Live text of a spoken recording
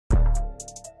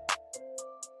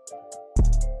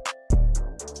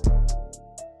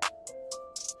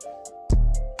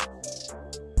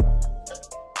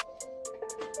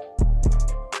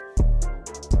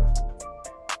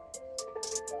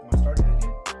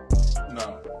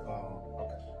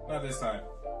about this time.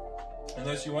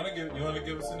 Unless you want to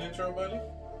give us an intro, buddy?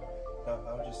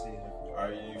 I'll just see it.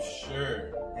 Are you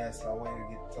sure? Yes, I'll wait to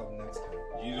get till next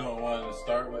time. You don't want to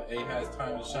start with A Has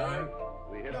Time to Shine?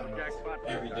 We hit the jackpot.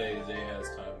 Every day is A Has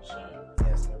Time to Shine.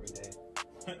 Yes, every day.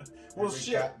 Well, every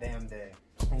shit. goddamn day.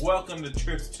 Welcome to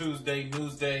Trips Tuesday,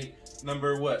 Newsday,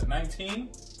 number what, 19?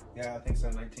 Yeah, I think so,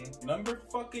 19. Number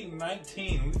fucking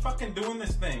 19. We fucking doing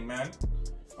this thing, man.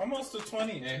 Almost to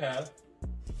 20, A Has.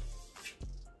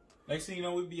 Next thing you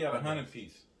know, we'd be at 100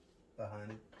 piece.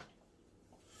 100.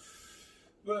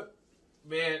 But,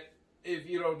 man, if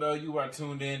you don't know, you are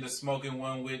tuned in to Smoking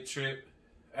One with Trip.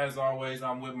 As always,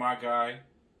 I'm with my guy.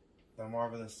 The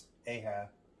marvelous Ahab.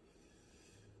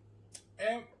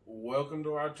 And welcome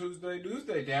to our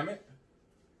Tuesday, damn it.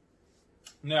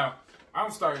 Now,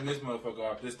 I'm starting this motherfucker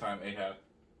off this time, Ahab.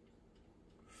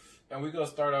 And we're going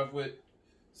to start off with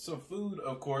some food,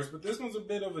 of course, but this one's a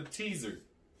bit of a teaser.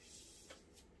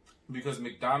 Because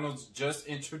McDonald's just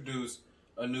introduced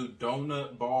a new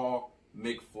Donut Ball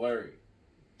McFlurry.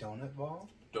 Donut ball?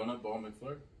 Donut Ball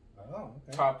McFlurry. Oh,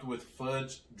 okay. Topped with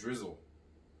fudge drizzle.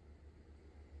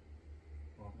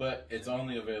 But it's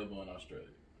only available in Australia.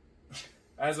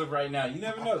 As of right now, you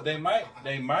never know. They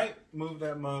might move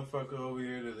that motherfucker over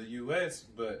here to the US,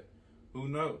 but who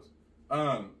knows?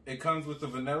 It comes with the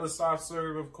vanilla soft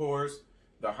serve, of course,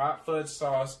 the hot fudge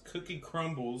sauce,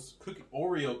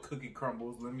 Oreo cookie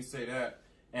crumbles, let me say that,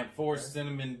 and 4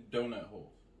 cinnamon donut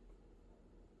holes.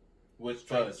 With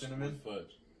fudge. Cinnamon? With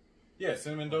fudge. Yeah,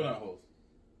 cinnamon donut holes.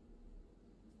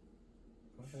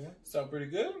 Okay. Sound pretty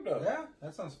good, though. Yeah,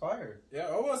 that sounds fire. Yeah,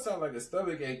 almost sound like a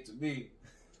stomach ache to me.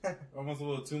 Almost a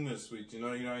little too much sweet, you know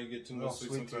how you get too much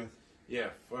sweet sometimes? Tooth. Yeah,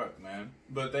 fuck, man.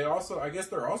 But they also, I guess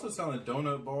they're also selling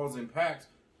donut balls in packs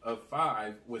of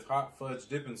 5 with hot fudge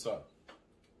dipping sauce.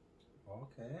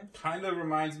 Okay. Kind of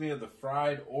reminds me of the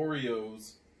fried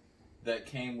Oreos that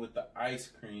came with the ice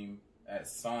cream at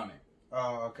Sonic.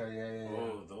 Oh, okay, yeah.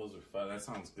 Oh, those are fun. That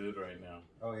sounds good right now.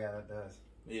 Oh, yeah, that does.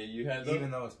 Yeah, you had those? Even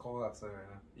though it's cold outside right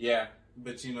now. Yeah,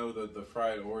 but you know, the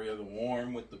fried Oreo, the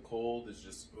warm with the cold is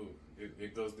just, ooh,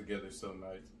 it goes together so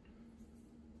nice.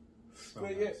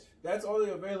 But yeah, that's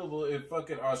only available in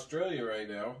fucking Australia right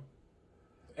now.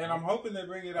 And I'm hoping they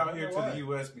bring it out here to the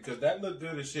US because that looked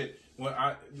good as shit. When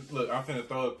I'm finna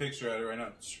throw a picture at it right now.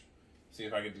 See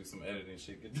if I can do some editing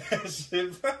shit. Get that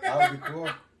shit. That would be cool.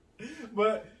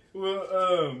 But,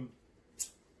 well,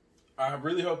 I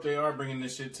really hope they are bringing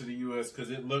this shit to the US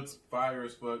because it looks fire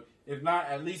as fuck. If not,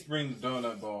 at least bring the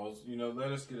donut balls. You know,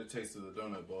 let us get a taste of the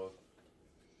donut balls.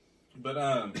 But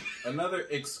another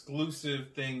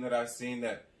exclusive thing that I've seen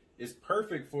that is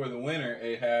perfect for the winter,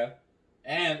 Ahab,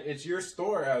 and it's your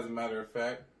store, as a matter of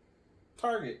fact.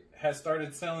 Target has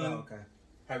started selling. Oh, okay.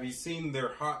 Have you seen their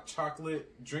hot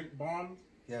chocolate drink bombs?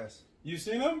 Yes. You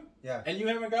seen them? Yeah. And you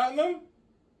haven't gotten them?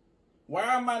 Why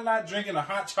am I not drinking a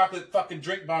hot chocolate fucking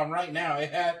drink bomb right now,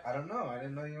 Ahab? I don't know. I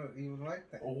didn't know you would like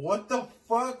that. What the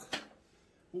fuck?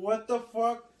 What the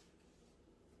fuck?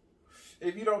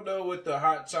 If you don't know what the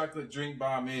hot chocolate drink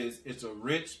bomb is, it's a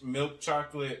rich milk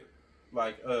chocolate,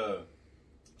 like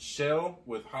shell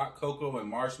with hot cocoa and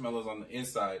marshmallows on the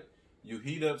inside. You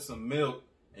heat up some milk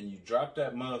and you drop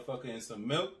that motherfucker in some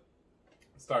milk,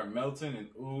 start melting, and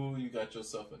ooh, you got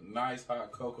yourself a nice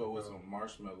hot cocoa with some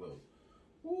marshmallows.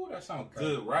 Ooh, that sounds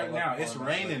good right now. It's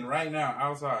raining right now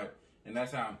outside, and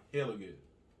that sounds hella good.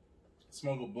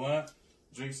 Smoke a blunt,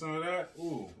 drink some of that.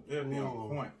 Ooh, it'll be on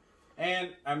point. And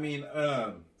I mean,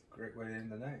 Great way to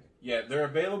end the night. yeah, they're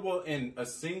available in a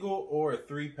single or a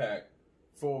 3-pack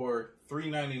for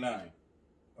 $3.99.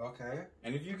 Okay.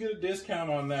 And if you get a discount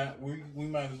on that, we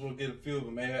might as well get a few of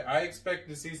them. Man, I expect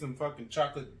to see some fucking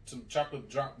chocolate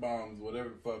drop bombs, whatever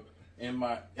the fuck, in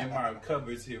my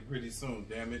cupboards here pretty soon.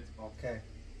 Damn it. Okay.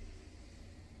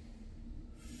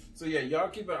 So yeah, y'all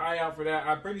keep an eye out for that.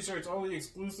 I'm pretty sure it's only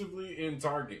exclusively in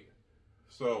Target.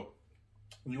 So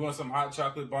you want some hot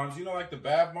chocolate bombs? You know, like the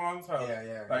bath bombs? How,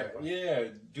 yeah.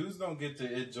 Dudes don't get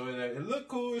to enjoy that. It look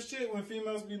cool as shit when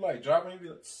females be like dropping. Be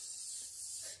like,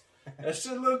 that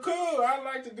shit look cool. I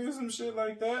like to do some shit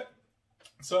like that.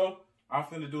 So I'm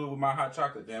finna do it with my hot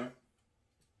chocolate. Damn it.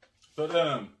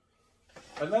 But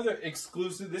another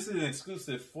exclusive. This is an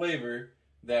exclusive flavor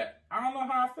that I don't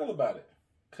know how I feel about it,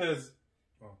 cause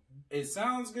it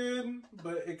sounds good,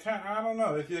 but it kind I don't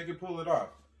know if you can pull it off.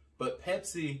 But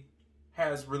Pepsi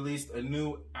has released a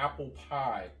new apple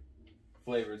pie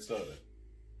flavored soda.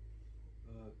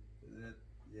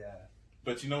 Yeah.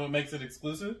 But you know what makes it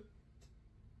exclusive?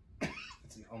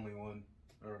 It's the only one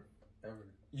ever.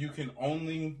 You can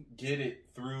only get it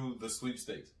through the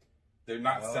sweepstakes. They're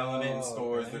not selling it in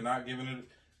stores. Okay. They're not giving it.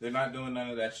 They're not doing none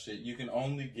of that shit. You can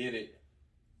only get it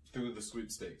through the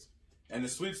sweepstakes. And the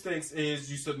sweepstakes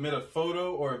is you submit a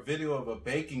photo or a video of a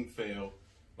baking fail,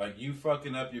 like you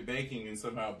fucking up your baking and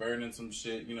somehow burning some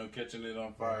shit, you know, catching it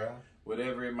on fire,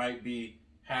 whatever it might be.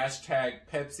 Hashtag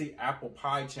Pepsi Apple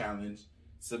Pie Challenge.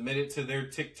 Submit it to their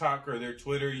TikTok or their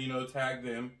Twitter, you know, tag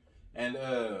them, and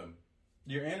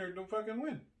you're entered to fucking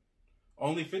win.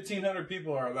 Only 1,500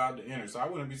 people are allowed to enter, so I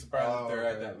wouldn't be surprised if they're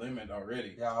at that limit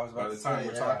already. Yeah, I was about by the time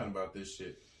we're talking about this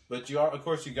shit. But you, of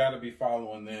course, you got to be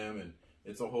following them, and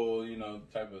it's a whole, you know,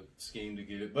 type of scheme to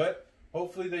get it. But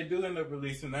hopefully they do end up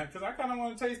releasing that, because I kind of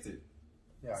want to taste it.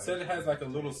 Yeah, it said it has like a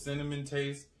little cinnamon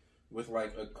taste with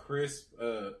like a crisp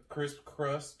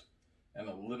crust and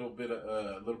a little bit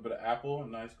of apple, a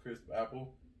nice crisp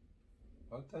apple.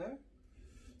 Okay.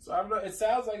 So I don't know. It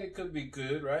sounds like it could be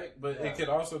good, right? But it could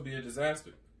also be a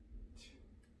disaster.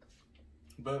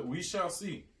 But we shall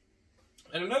see.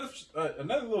 And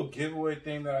another little giveaway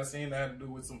thing that I seen that had to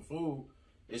do with some food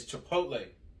is Chipotle.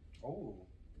 Oh,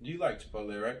 you like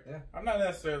Chipotle, right? Yeah. I'm not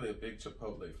necessarily a big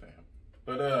Chipotle fan,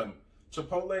 but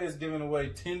Chipotle is giving away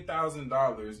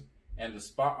 $10,000 and a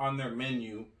spot on their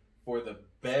menu for the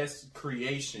best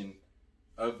creation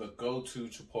of a go-to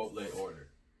Chipotle order.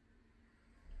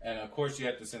 And of course, you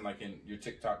have to send like in your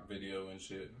TikTok video and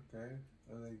shit. Okay.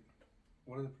 Like,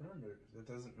 what are the parameters? It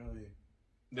doesn't really.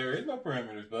 There is no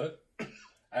parameters, bud.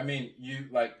 I mean, you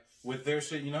like with their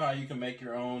shit. You know how you can make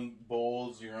your own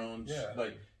bowls, your own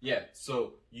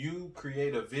So you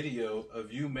create a video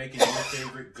of you making your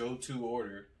favorite go-to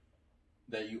order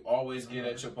that you always get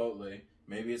at Chipotle.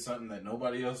 Maybe it's something that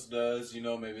nobody else does. You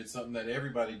know, maybe it's something that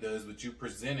everybody does, but you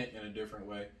present it in a different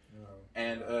way.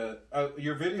 And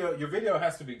your video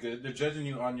has to be good. They're judging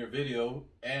you on your video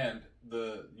and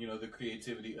the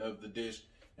creativity of the dish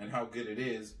and how good it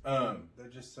is.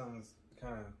 That just sounds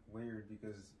kind of weird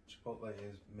because Chipotle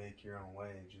is make your own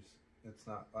way. It's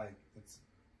not like it's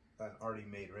an already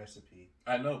made recipe.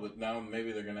 I know, but now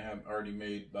maybe they're gonna have already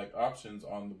made like options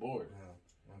on the board.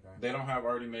 Yeah. Okay. They don't have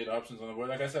already made options on the board.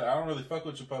 Like I said, I don't really fuck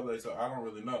with Chipotle, so I don't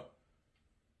really know.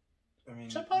 I mean,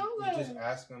 Chipotle. You just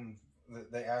ask them.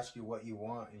 They ask you what you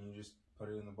want, and you just put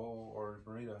it in the bowl or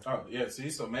burrito. Oh, yeah, see?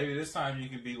 So maybe this time you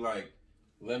could be like,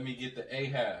 let me get the A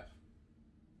half.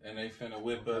 And they finna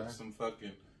whip up some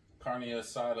fucking carne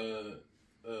asada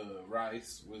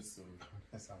rice with some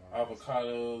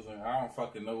avocados. And I don't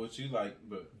fucking know what you like,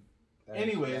 but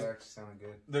anyways, that actually sounded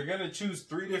good. They're gonna choose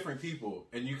 3 different people,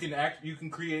 and you can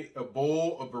create a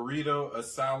bowl, a burrito, a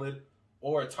salad,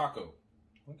 or a taco.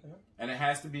 Okay. And it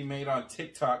has to be made on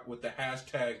TikTok with the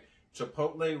hashtag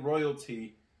Chipotle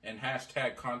royalty and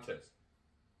hashtag contest.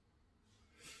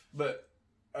 But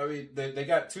I mean, they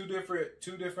got two different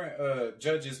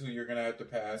judges who you're gonna have to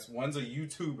pass. One's a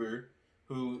YouTuber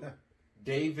who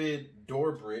David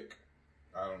Dobrik,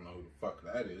 I don't know who the fuck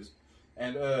that is,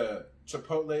 and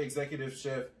Chipotle executive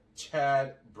chef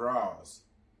Chad Braz.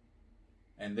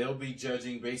 And they'll be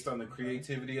judging based on the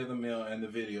creativity of the meal and the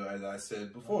video, as I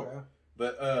said before. Okay.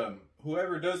 But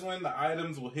whoever does win, the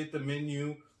items will hit the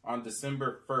menu on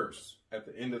December 1st at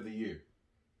the end of the year.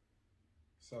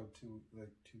 So 2.5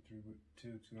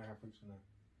 weeks from now.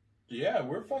 Yeah,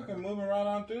 we're fucking moving right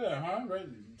on through that, huh? Right,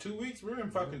 2 weeks, we're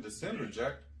in fucking December,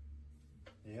 Jack.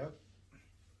 Yep.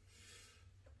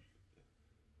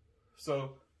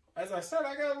 So, as I said,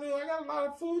 I got a lot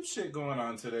of food shit going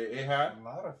on today. It had a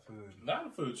lot of food. A lot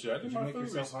of food shit. Did you make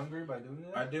yourself hungry by doing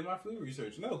that? I did my food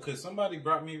research. No, because somebody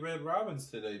brought me Red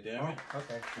Robins today. Damn it. Oh,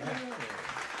 okay. Yeah.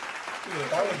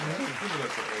 That was me.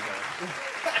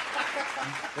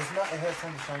 It's not. It has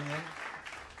time to shine yet.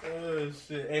 Oh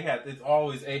shit! It's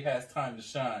always has time to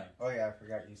shine. Oh yeah, I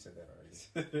forgot you said that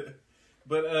already.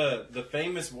 But the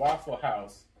famous Waffle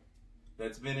House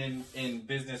that's been in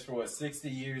business for 60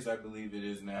 years, I believe it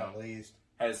is now. At least.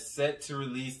 Has set to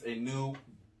release a new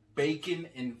bacon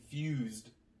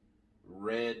infused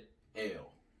red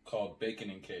ale called Bacon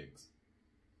and Kegs.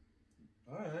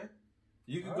 All right.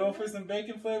 You could go for some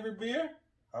bacon flavored beer?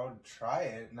 I would try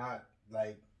it, not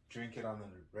like drink it on the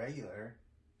regular.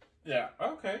 Yeah,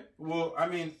 okay. Well, I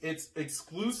mean, it's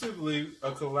exclusively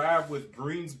a collab with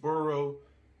Greensboro,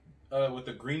 with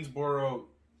the Greensboro.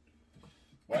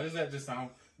 Why does that just sound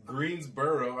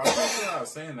Greensboro? I'm not sure I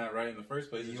was saying that right in the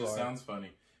first place. It just sounds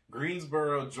funny.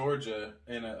 Greensboro, Georgia,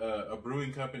 in a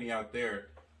brewing company out there.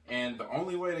 And the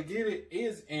only way to get it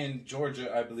is in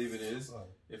Georgia, I believe it is. Oh.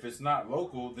 If it's not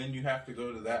local, then you have to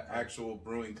go to that actual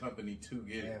brewing company to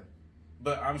get it.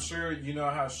 But I'm sure you know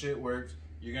how shit works.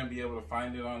 You're going to be able to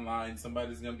find it online.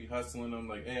 Somebody's going to be hustling them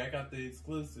like, hey, I got the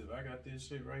exclusive. I got this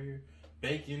shit right here.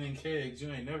 bacon and kegs.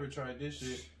 You ain't never tried this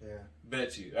shit. Yeah.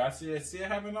 Bet you. I see it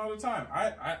happen all the time.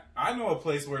 I know a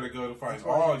place where to go to find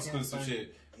all exclusive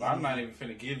shit. But I'm not even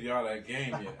finna give y'all that game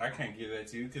yet. I can't give that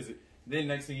to you because then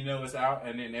next thing you know it's out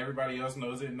and then everybody else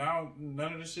knows it. Now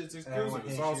none of the shit's exclusive.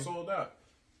 It's all sold out.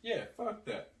 Yeah, fuck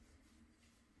that.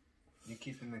 You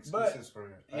keep them exclusives for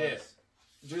us. Yes.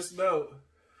 Just know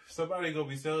somebody gonna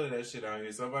be selling that shit out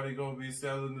here. Somebody gonna be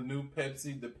selling the new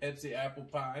Pepsi, the Pepsi apple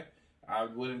pie. I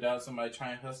wouldn't doubt somebody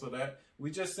trying to hustle that.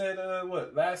 We just said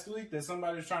last week that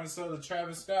somebody was trying to sell the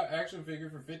Travis Scott action figure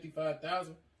for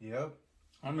 $55,000. Yep.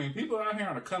 I mean, people out here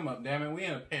on a come up, damn it. We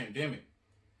in a pandemic.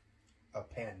 A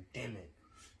pandemic.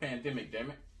 Pandemic,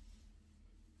 damn it.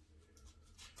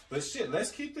 But shit,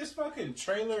 let's keep this fucking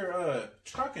trailer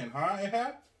trucking,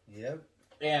 huh? Yep.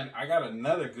 And I got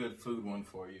another good food one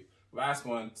for you. Last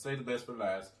one, say the best for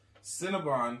last.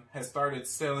 Cinnabon has started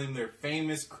selling their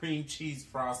famous cream cheese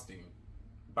frosting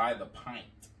by the pint.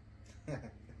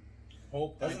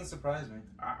 Whole pint. Doesn't surprise me.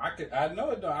 I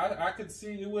know it though. I could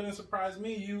see it wouldn't surprise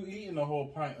me you eating a whole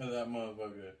pint of that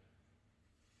motherfucker.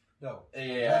 No. Yeah.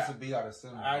 It has to be on a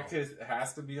cinnamon roll. It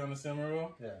has to be on a cinnamon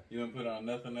roll? Yeah. You wouldn't put it on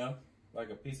nothing else? Like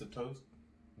a piece of toast?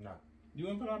 No. You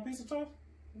wouldn't put it on a piece of toast?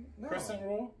 No. Crescent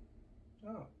roll?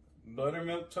 No.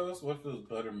 Buttermilk toast? What feels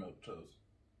buttermilk toast?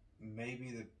 Maybe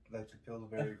the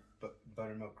Pillsbury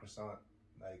buttermilk croissant,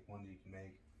 like ones you can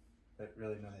make. But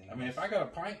really nothing else. I mean, if I got a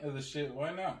pint of the shit,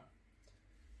 why not?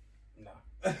 No.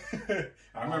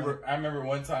 I remember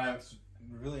one time. It's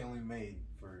really only made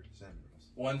for cinnamon rolls.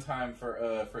 One time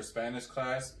for Spanish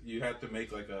class, you had to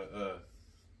make like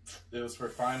it was for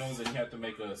finals, and you had to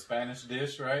make a Spanish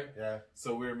dish, right? Yeah.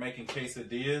 So we were making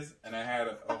quesadillas, and I had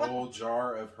a whole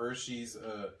jar of Hershey's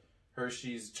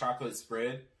chocolate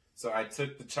spread. So I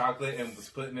took the chocolate and was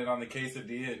putting it on the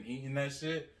quesadilla and eating that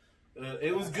shit.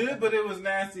 It was good, but it was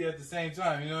nasty at the same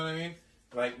time. You know what I mean?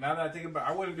 Like, now that I think about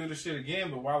it, I wouldn't do the shit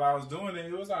again, but while I was doing it,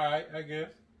 it was alright, I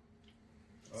guess.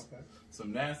 Okay.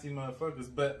 Some nasty motherfuckers.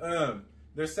 But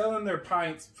they're selling their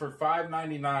pints for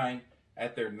 $5.99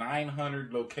 at their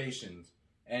 900 locations.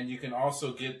 And you can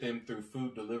also get them through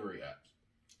food delivery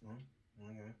apps.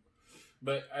 Okay.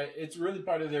 But it's really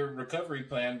part of their recovery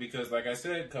plan because, like I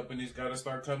said, companies got to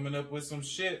start coming up with some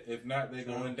shit. If not, they're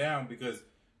going down because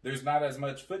there's not as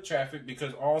much foot traffic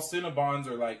because all Cinnabons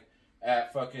are like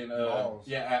at fucking malls.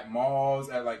 Yeah, at malls,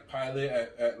 at like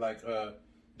Pilot, at like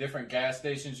different gas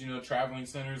stations, you know, traveling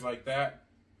centers like that.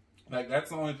 Like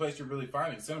that's the only place you're really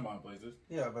finding Cinnabon places.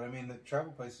 Yeah, but I mean the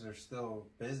travel places are still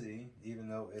busy, even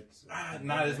though it's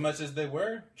not as much as they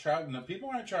were.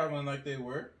 People aren't traveling like they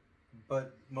were.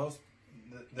 But most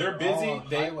they're busy.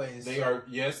 Highways, they are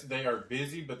they are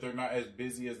busy, but they're not as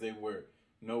busy as they were.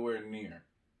 Nowhere near,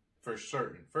 for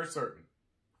certain.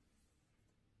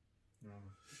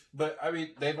 But I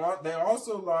mean, they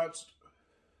also launched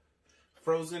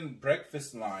frozen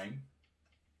breakfast line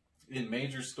in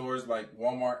major stores like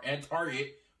Walmart and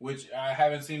Target, which I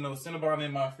haven't seen no Cinnabon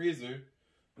in my freezer.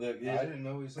 Look, I didn't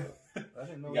know we saw. I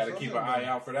didn't know. You got to keep an eye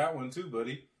out for that one too,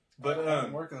 buddy. But I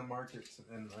work in the markets,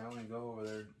 and I only go over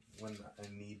there when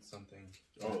I need something.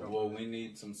 Oh well, we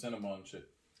need some Cinnabon shit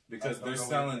because they're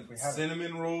selling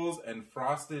cinnamon rolls and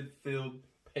frosted filled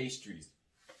pastries,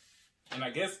 and I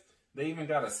guess they even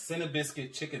got a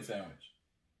Cinnabiscuit chicken sandwich.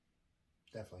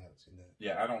 Definitely haven't seen that.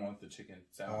 Yeah, I don't want the chicken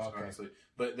sandwich, honestly.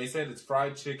 But they said it's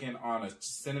fried chicken on a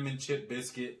cinnamon chip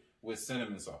biscuit with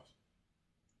cinnamon sauce.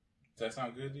 Does that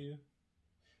sound good to you?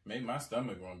 Made my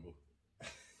stomach rumble.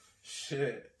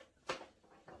 Shit.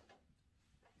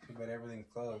 But everything's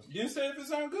closed. You said if it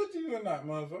sound good to you or not,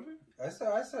 motherfucker. I said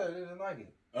I didn't like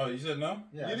it. Oh, you said no?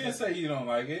 Yeah. You didn't say you don't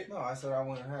like it. No, I said I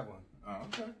wouldn't have one. Oh,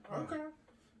 okay. Okay.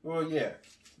 Well, yeah.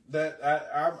 That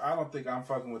I don't think I'm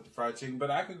fucking with the fried chicken,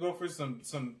 but I could go for some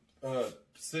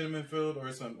cinnamon filled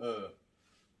or some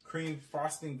cream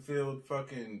frosting filled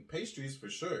fucking pastries for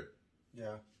sure.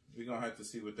 Yeah. We're gonna have to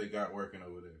see what they got working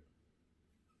over there.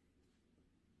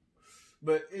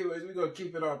 But anyways, we're gonna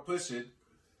keep it all pushing.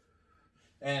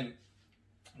 And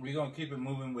we're going to keep it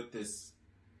moving with this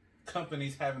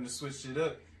companies having to switch it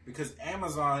up because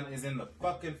Amazon is in the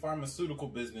fucking pharmaceutical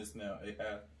business now.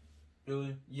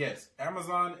 Really? Yes.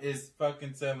 Amazon is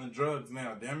fucking selling drugs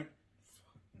now, damn it.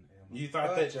 You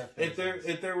thought that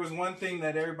if there was one thing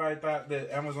that everybody thought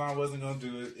that Amazon wasn't going to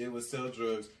do, it was sell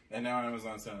drugs, and now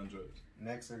Amazon's selling drugs.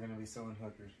 Next, they're going to be selling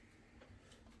hookers.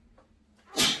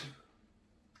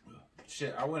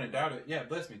 Shit, I wouldn't doubt it. Yeah,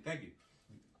 bless me. Thank you.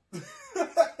 You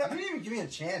didn't even give me a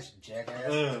chance,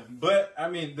 jackass. But I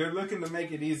mean, they're looking to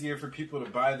make it easier for people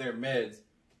to buy their meds,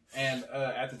 and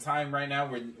at the time right now,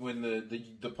 when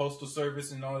the postal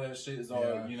service and all that shit is all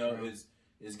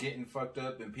is getting fucked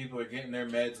up and people are getting their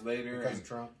meds later because and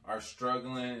Trump are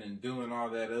struggling and doing all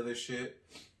that other shit.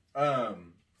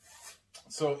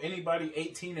 So anybody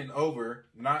 18 and over,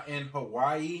 not in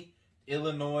Hawaii,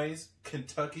 Illinois,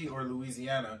 Kentucky, or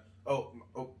Louisiana,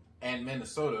 and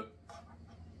Minnesota,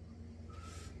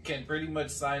 can pretty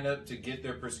much sign up to get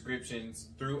their prescriptions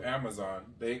through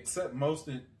Amazon. They accept most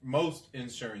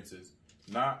insurances,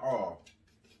 not all.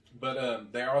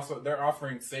 But they're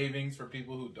offering savings for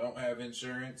people who don't have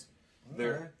insurance.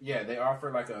 They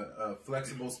offer like a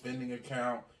flexible spending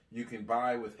account you can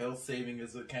buy with health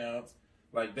savings accounts.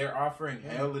 Like they're offering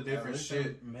hella different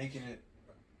shit, making it,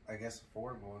 I guess,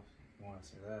 affordable. If you want to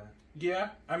say that. Yeah,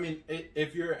 I mean,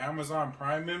 if you're an Amazon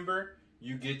Prime member,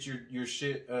 you get your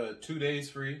shit 2 days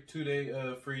free, 2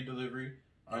 day free delivery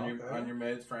on your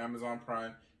meds for Amazon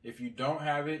Prime. If you don't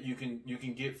have it, you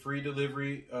can get free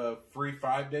delivery, free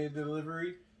 5-day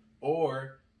delivery,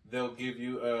 or they'll give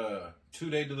you a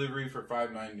 2-day delivery for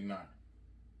 $5.99.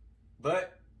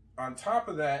 But on top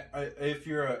of that, if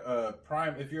you're a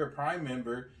Prime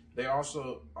member, they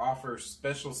also offer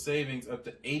special savings up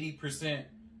to 80%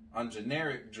 on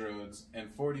generic drugs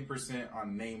and 40%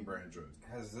 on name brand drugs.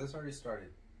 Has this already started?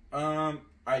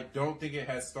 I don't think it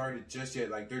has started just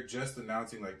yet. Like they're just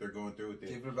announcing, like they're going through with it.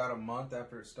 Give it about a month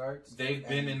after it starts. They've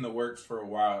been in the works for a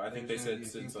while. I think they said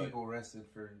since people arrested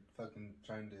for fucking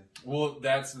trying to. Well,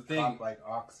 that's the thing. Pop like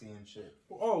Oxy and shit.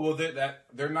 Oh well,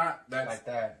 they're not like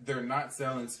that. They're not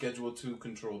selling Schedule II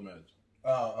controlled meds.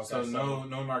 Oh, okay. So no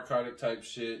narcotic type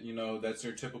shit. You know, that's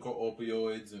your typical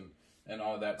opioids and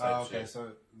all that type shit. Okay,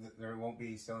 so there won't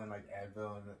be selling like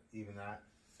Advil and even that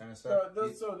kind of stuff.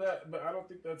 But I don't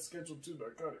think that's Schedule II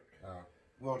narcotic.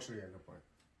 Well, true, yeah, good point.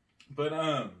 But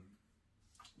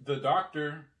the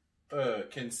doctor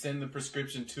can send the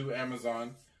prescription to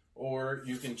Amazon, or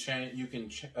you can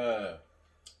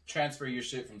transfer your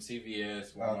shit from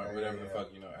CVS, Walmart, whatever the fuck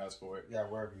ask for it. Yeah,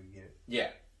 wherever you get it. Yeah,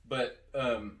 but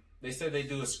they said they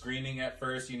do a screening at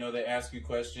first. You know, they ask you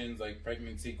questions like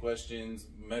pregnancy questions,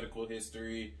 medical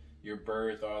history, your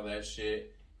birth, all that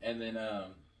shit, and then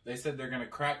they said they're gonna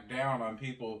crack down on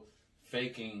people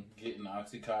faking getting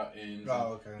Oxycontin.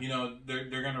 Oh, okay. You know,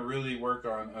 they're gonna really work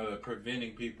on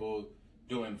preventing people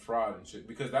doing fraud and shit.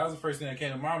 Because that was the first thing that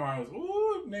came to my mind was,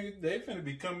 ooh, nigga, they finna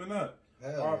be coming up.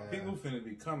 People finna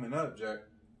be coming up, Jack.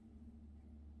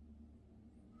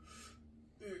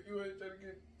 You want that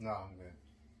again? No, I'm good.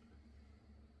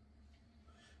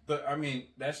 But I mean,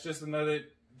 that's just another.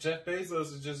 Jeff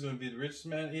Bezos is just gonna be the richest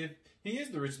man. He is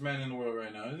the richest man in the world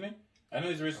right now, isn't he? I know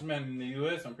he's the richest man in the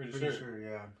U.S. I'm pretty sure.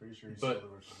 Yeah, I'm pretty sure he's still the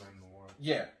richest man in the world.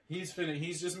 Yeah, he's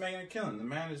just making a killing. The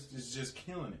man is just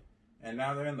killing it. And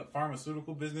now they're in the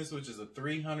pharmaceutical business, which is a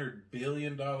 $300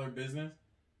 billion business.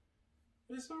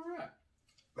 It's a wrap.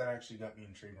 That actually got me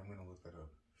intrigued. I'm gonna look that up.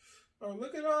 Oh,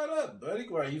 look it all up, buddy.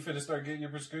 Why, you finna start getting your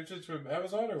prescriptions from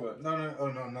Amazon or what? No. Oh,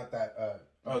 no, not that.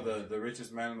 The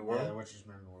richest man in the world? Yeah, the richest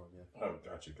man in the world, yeah. Oh,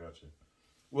 gotcha.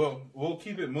 Well, we'll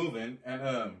keep it moving.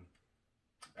 And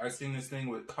I've seen this thing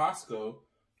with Costco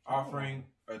offering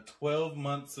a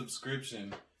 12-month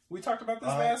subscription. We talked about this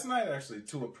last night, actually,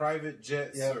 to a private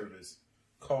jet service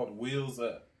called Wheels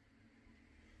Up.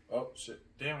 Oh, shit.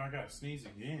 Damn, I got to sneeze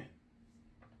again.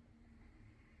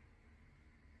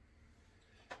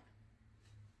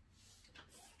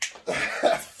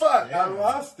 Fuck, yeah. I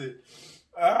lost it.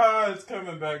 It's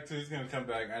coming back too. It's going to come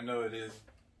back. I know it is.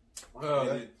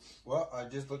 Well, I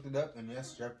just looked it up, and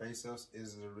yes, Jeff Bezos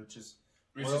is the richest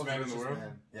man in the world?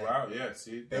 Yeah. Wow, yeah,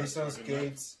 see. Bezos,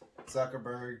 Gates,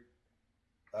 Zuckerberg,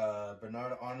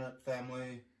 Bernard Arnault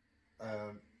family,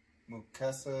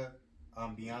 Mukasa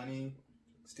Ambiani,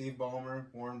 Steve Ballmer,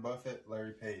 Warren Buffett,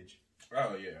 Larry Page.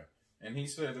 Oh, yeah. And he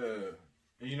said,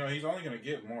 he's only going to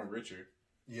get more richer.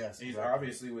 Yes, he's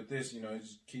obviously with this,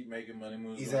 just keep making money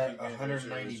moves. He's at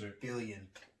 190 billion.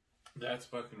 That's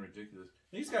fucking ridiculous.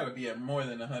 He's got to be at more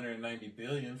than 190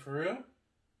 billion for real.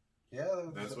 Yeah,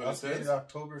 that's what it says.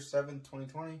 October 7th,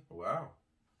 2020. Wow.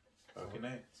 Fucking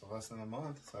A. So less than a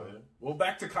month. So. Well,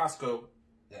 back to Costco.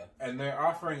 Yeah. And they're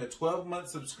offering a 12-month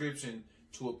subscription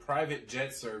to a private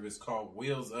jet service called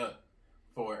Wheels Up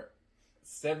for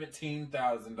 $17,000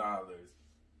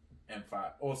 and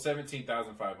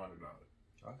 $17,500.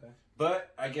 Okay.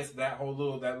 But I guess that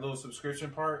little subscription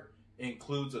part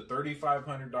includes a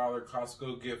 $3,500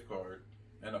 Costco gift card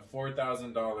and a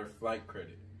 $4,000 flight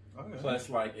credit. Okay. Plus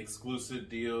like exclusive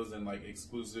deals and like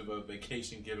exclusive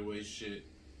vacation getaway shit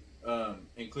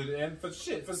included. And for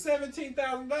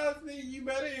 $17,000, you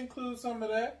better include some of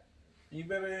that. You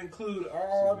better include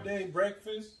all day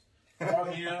breakfast. All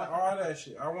that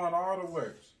shit. I want all the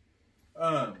works.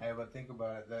 Hey, but think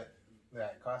about it.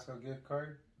 That Costco gift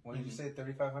card, What did you say?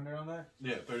 3,500 on that?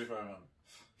 Yeah,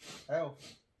 3,500.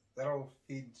 That'll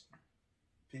feed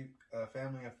a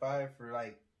family of 5 for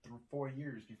like 4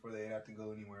 years before they have to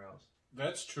go anywhere else.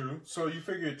 That's true. So you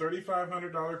figure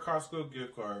 $3,500 Costco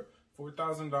gift card,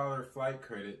 $4,000 flight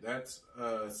credit. That's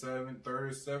 $7,500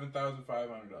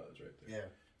 right there. Yeah.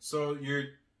 So you're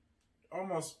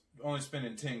almost only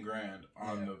spending $10,000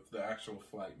 on the actual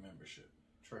flight membership.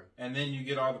 True. And then you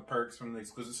get all the perks from the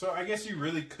exclusive. So I guess you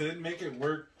really could make it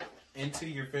work into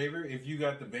your favor if you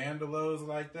got the bandalos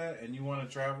like that and you want to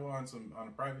travel on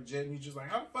a private jet and you're just like,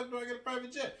 how the fuck do I get a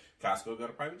private jet? Costco got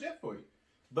a private jet for you.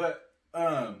 But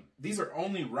these are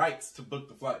only rights to book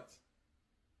the flights.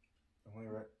 Only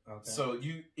right. Okay. So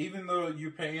even though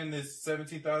you're paying this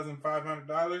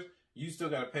 $17,500, you still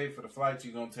got to pay for the flights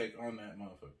you're gonna take on that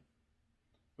motherfucker,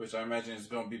 which I imagine is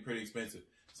gonna be pretty expensive.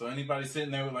 So anybody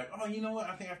sitting there with like, oh, you know what?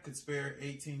 I think I could spare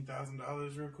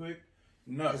 $18,000 real quick.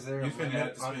 No, you finna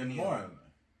have to spend more on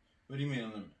that. What do you mean a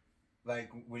limit?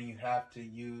 Like when you have to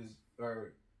use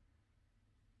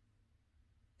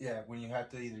when you have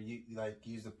to either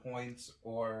use the points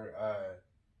or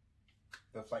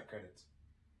the flight credits.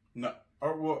 No,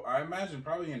 or well, I imagine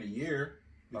probably in a year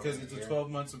because it's a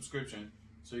 12-month subscription,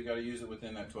 so you got to use it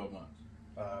within that 12 months.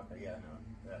 Yeah, no.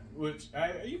 Yeah. Which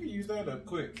you can use that up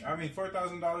quick. I mean,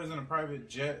 $4,000 in a private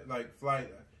jet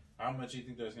flight. How much do you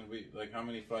think that's gonna be? Like, how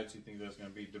many flights do you think that's gonna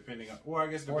be? Depending on, well, I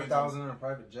guess $4,000 in a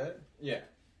private jet. Yeah,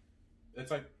 it's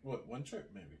like what, one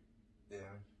trip maybe. Yeah.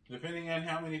 Depending on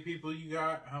how many people you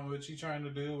got, how much you trying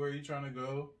to do, where you trying to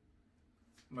go,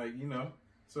 like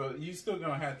So you still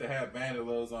gonna have to have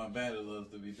bandalos on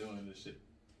bandalos to be doing this shit.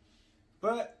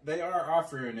 But they are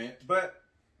offering it. But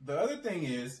the other thing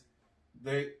is,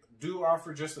 they do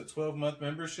offer just a 12-month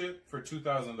membership for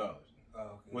 $2,000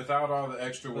 without all the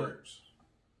extra works.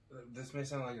 This may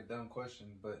sound like a dumb question,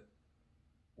 but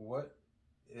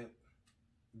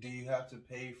do you have to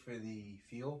pay for the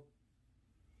fuel,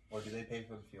 or do they pay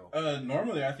for the fuel?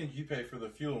 Normally, I think you pay for the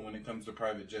fuel when it comes to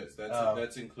private jets.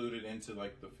 That's included into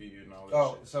like the fee and all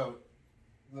that. Shit. So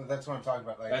that's what I'm talking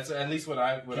about. Like that's at least what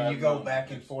I. Can you go back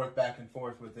and forth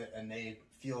with it, and they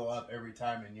fuel up every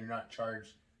time, and you're not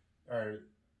charged, or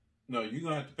no, you're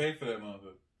gonna have to pay for that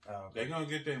motherfucker. Oh, okay. They're gonna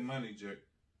get their money, Jack.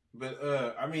 But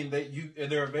I mean,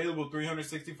 they're available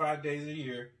 365 days a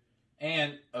year,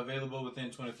 and available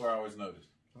within 24 hours notice.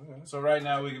 Okay. So right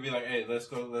now we could be like, hey, let's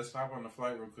hop on the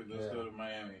flight real quick. Let's go to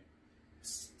Miami.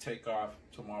 Take off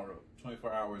tomorrow.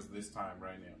 24 hours this time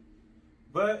right now.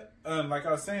 But like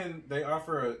I was saying, they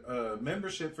offer a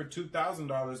membership for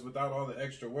 $2,000 without all the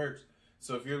extra works.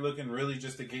 So if you're looking really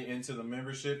just to get into the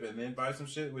membership and then buy some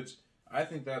shit, which I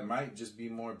think that might just be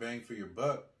more bang for your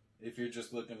buck. If you're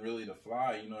just looking really to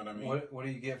fly, you know what I mean? What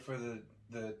do you get for the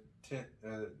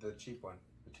cheap one,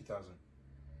 the 2,000?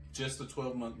 Just a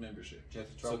 12-month membership. Just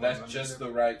a 12-month so that's just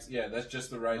the rights. Yeah, that's just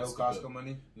the rights. No Costco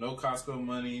money. No Costco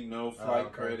money. No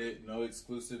flight credit. No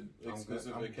exclusive vacation.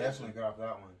 I'm definitely good off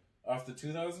that one. Off the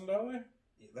 $2,000?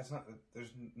 That's not.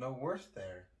 There's no worth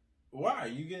there. Why?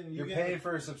 You're paying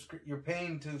for a You're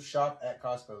paying to shop at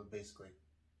Costco, basically.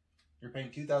 You're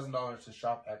paying $2,000 to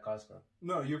shop at Costco.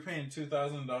 No, you're paying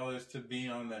 $2,000 to be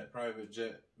on that private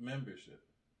jet membership.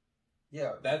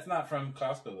 Yeah. That's not from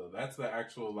Costco, though. That's the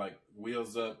actual,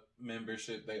 Wheels Up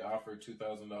membership. They offer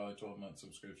 $2,000 12-month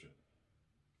subscription.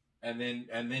 And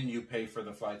then you pay for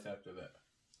the flights after that.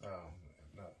 Oh,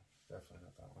 no. Definitely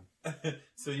not that one.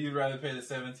 So you'd rather pay the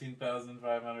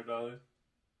 $17,500?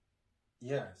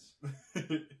 Yes.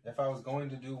 If I was going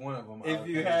to do one of them, if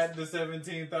you had the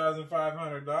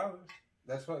 $17,500,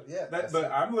 that's what. Yeah.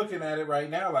 But I'm looking at it right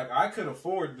now. Like I could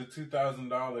afford the $2,000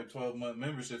 12-month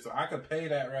membership, so I could pay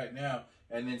that right now,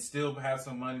 and then still have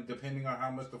some money depending on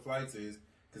how much the flights is.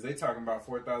 Because they talking about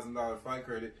 $4,000 flight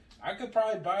credit. I could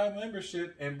probably buy a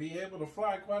membership and be able to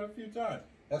fly quite a few times.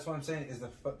 That's what I'm saying.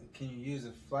 Can you use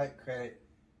a flight credit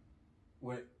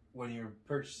when you're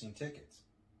purchasing tickets?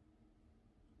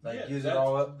 Use it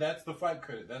all up. That's the flight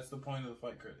credit. That's the point of the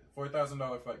flight credit.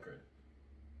 $4,000 flight credit.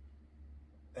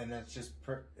 And that's just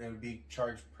it would be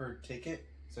charged per ticket.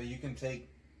 So you can take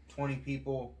 20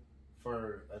 people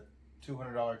for a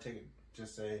 $200 ticket,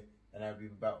 just say, and that would be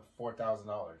about $4,000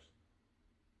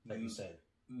 that you save.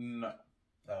 No.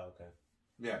 Oh, okay.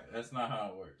 Yeah, that's not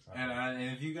how it works. Okay. And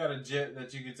if you got a jet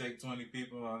that you can take 20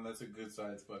 people on, that's a good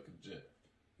sized fucking jet.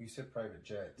 You said private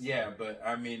jets. Yeah, but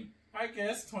I mean, I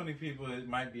guess 20 people, it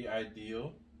might be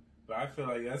ideal, but I feel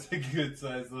like that's a good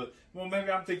size. Well, maybe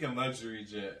I'm thinking luxury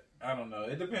jet. I don't know.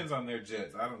 It depends on their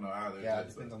jets. I don't know how their jets. Yeah, it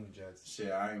depends on the jets.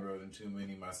 Shit, I ain't rode in too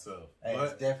many myself. Hey, but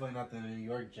it's definitely not the New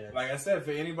York jets. Like I said,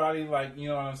 for anybody you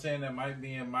know what I'm saying, that might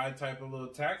be in my type of little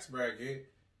tax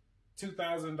bracket,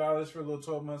 $2,000 for a little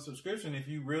 12-month subscription. If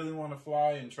you really want to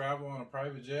fly and travel on a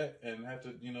private jet and have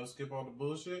to, skip all the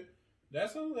bullshit,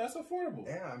 that's affordable.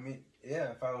 Yeah, I mean,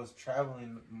 if I was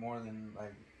traveling more than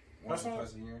like once or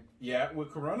twice a year. Yeah,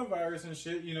 with coronavirus and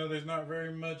shit, there's not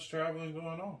very much traveling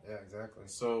going on. Yeah, exactly.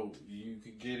 So you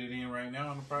could get it in right now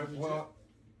on a private jet.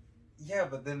 Yeah,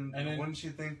 but then wouldn't you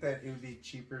think that it would be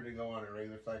cheaper to go on a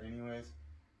regular flight anyways?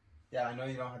 Yeah, I know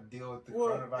you don't have to deal with the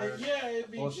coronavirus. Yeah,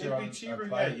 it'd be cheaper.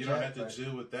 Yeah, you don't have to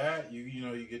deal with that. You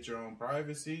get your own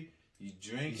privacy. You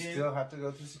drink it. You still have to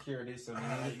go through security, so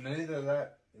neither of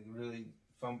that really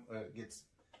gets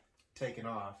taken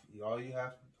off. All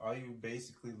you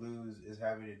basically lose is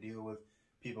having to deal with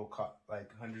people,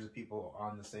 like hundreds of people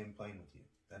on the same plane with you.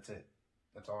 That's it.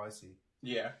 That's all I see.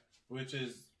 Yeah, which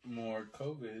is more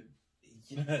COVID.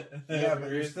 Yeah,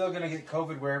 but you're still gonna get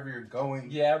COVID wherever you're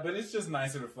going. Yeah, but it's just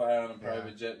nicer to fly on a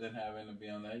private jet than having to be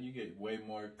on that. You get way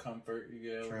more comfort. You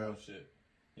get a little shit.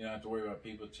 You don't have to worry about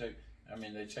people check. I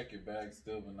mean, they check your bag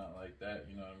still, but not like that.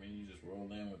 You know what I mean? You just roll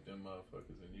in with them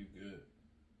motherfuckers and you good.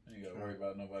 And you gotta worry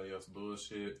about nobody else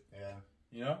bullshit.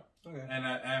 Yeah. Okay.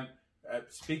 And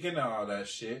speaking of all that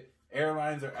shit,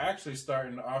 airlines are actually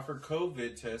starting to offer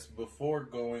COVID tests before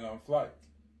going on flights.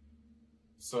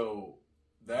 So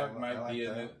that might be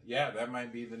that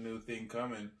might be the new thing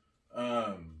coming.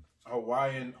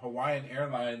 Hawaiian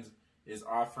Airlines is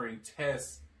offering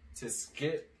tests to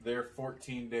skip their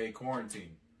 14-day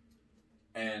quarantine.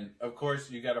 And of course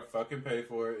you gotta fucking pay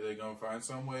for it. They're gonna find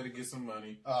some way to get some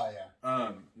money. Oh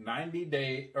yeah.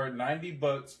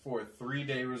 $90 for a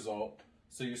 3-day result.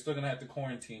 So you're still gonna have to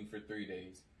quarantine for 3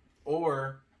 days.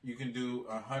 Or you can do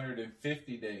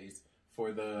 150 days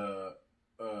for the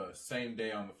same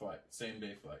day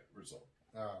flight result.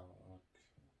 Oh. Okay.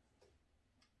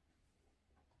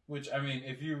 Which, I mean,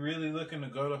 if you're really looking to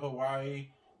go to Hawaii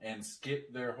and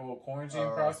skip their whole quarantine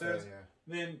process,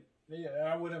 then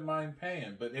I wouldn't mind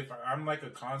paying. But if I'm like a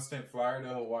constant flyer to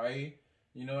Hawaii,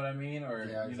 you know what I mean? Or,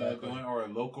 or a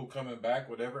local coming back,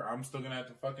 whatever, I'm still going to have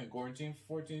to fucking quarantine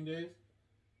for 14 days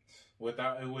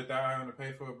without having to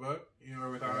pay for a buck,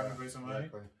 or without having to pay some money.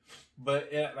 Exactly.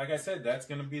 But like I said, that's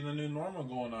going to be the new normal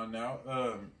going on now.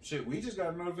 We just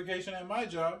got a notification at my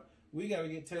job. We got to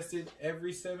get tested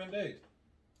every 7 days.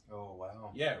 Oh,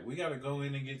 wow. Yeah, we got to go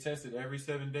in and get tested every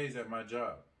 7 days at my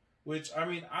job. Which, I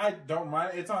mean, I don't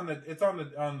mind. It's on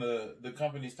the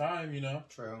company's time,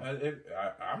 True.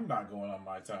 I'm not going on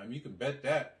my time. You can bet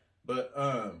that. But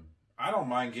I don't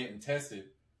mind getting tested.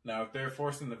 Now, if they're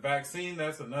forcing the vaccine,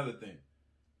 that's another thing.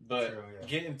 But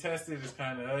getting tested is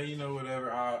kind of,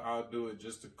 whatever. I'll do it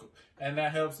just to, and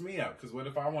that helps me out. Because what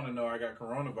if I want to know I got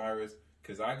coronavirus?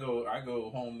 Because I go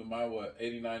home to my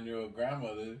 89-year-old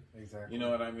grandmother. Exactly. You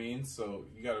know what I mean? So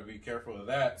you got to be careful of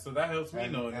that. So that helps me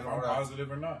know if I'm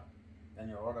positive or not. And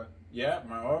your order. Yeah,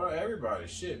 my order. Everybody.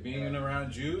 Shit, being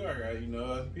around you, I got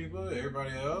other people,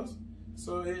 everybody else.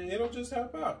 So it'll just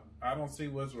help out. I don't see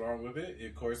what's wrong with it.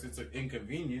 Of course, it's an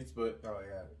inconvenience, but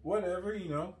whatever,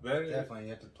 better. Definitely, you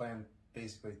have to plan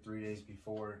basically 3 days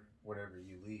before whatever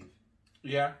you leave.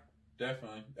 Yeah,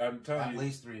 definitely. I'm telling you. At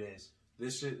least 3 days.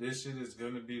 This shit is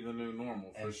going to be the new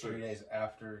normal for sure. 3 days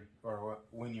after or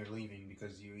when you're leaving,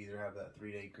 because you either have that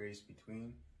 3-day grace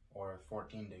between or a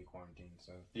 14-day quarantine.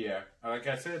 So yeah, like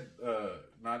I said,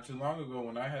 not too long ago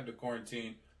when I had to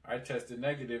quarantine, I tested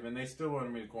negative, and they still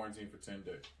wanted me to quarantine for 10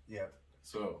 days. Yeah.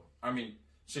 So, I mean,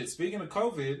 shit, speaking of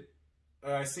COVID,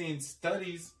 I've seen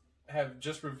studies have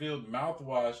just revealed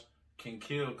mouthwash can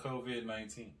kill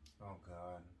COVID-19. Oh,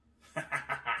 God.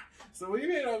 So we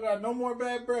don't got no more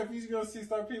bad breath. You're going to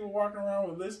start people walking around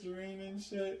with Listerine and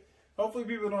shit. Hopefully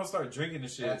people don't start drinking the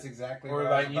shit. That's exactly what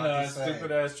I was about to say.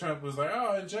 Stupid ass Trump was like,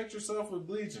 oh, inject yourself with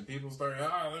bleach. And people start,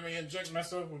 let me inject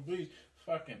myself with bleach.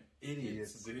 Fucking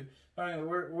idiots, dude. I mean,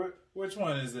 which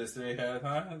one is this they had,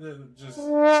 huh? Just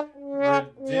ridiculous.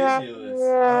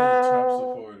 All the Trump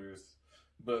supporters.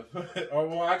 But,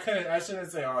 I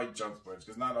shouldn't say all Trump supporters,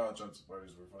 because not all Trump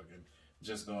supporters were fucking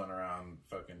just going around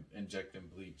fucking injecting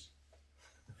bleach.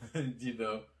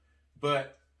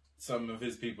 But some of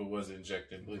his people was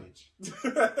injecting bleach.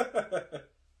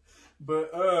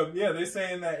 But, they're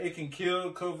saying that it can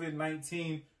kill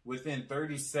COVID-19 within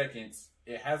 30 seconds.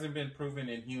 It hasn't been proven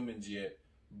in humans yet,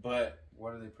 but...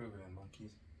 What are they proving in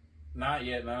monkeys? Not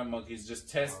yet, not in monkeys. Just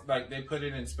test, they put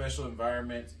it in special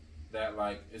environments that,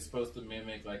 it's supposed to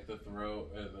mimic, the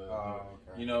throat, or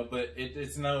the, but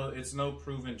it's no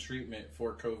proven treatment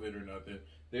for COVID or nothing.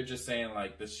 They're just saying,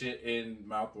 the shit in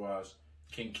mouthwash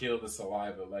can kill the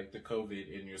saliva, the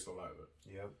COVID in your saliva.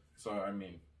 Yep. So, I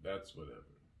mean, that's whatever.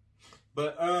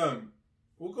 But,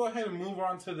 we'll go ahead and move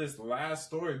on to this last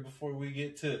story before we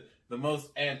get to the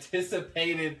most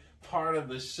anticipated part of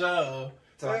the show.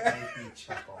 Don't make me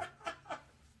chuckle.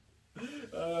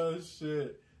 Oh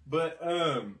shit. But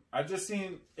I just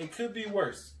seen it could be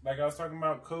worse. Like I was talking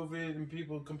about COVID and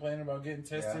people complaining about getting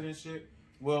tested and shit.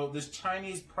 Well, this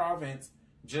Chinese province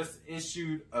just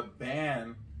issued a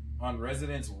ban on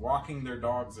residents walking their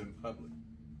dogs in public.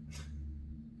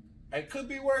 It could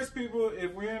be worse, people.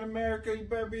 If we're in America, you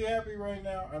better be happy right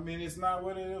now. I mean, it's not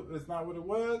what it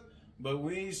was, but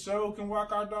we sure can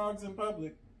walk our dogs in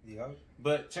public. Yep.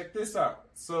 But check this out.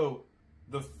 So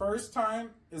the first time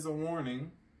is a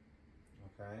warning.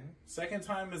 Okay. Second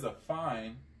time is a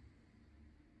fine.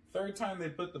 Third time they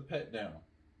put the pet down.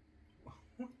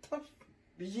 What the?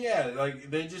 Yeah, like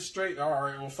they just straight. All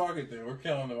right, well, fuck it then. We're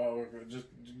killing them all. Just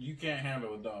you can't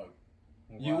handle a dog.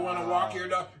 Wow. You want to walk your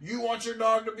dog? You want your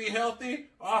dog to be healthy?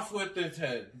 Off with its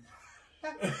head.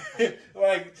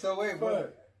 Like so. Wait,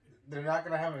 what? They're not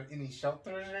gonna have any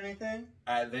shelters or anything?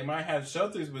 They might have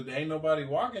shelters, but there ain't nobody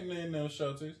walking in those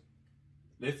shelters.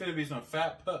 They finna be some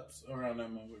fat pups around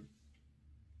that motherfucker.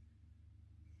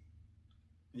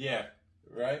 Yeah,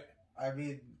 right? I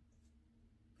mean,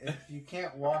 if you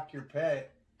can't walk your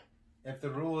pet, if the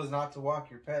rule is not to walk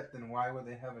your pet, then why would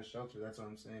they have a shelter? That's what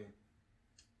I'm saying.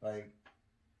 Like,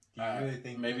 do you really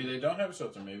think... Maybe they don't have a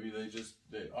shelter. Maybe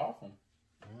they off them.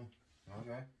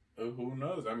 Okay. Who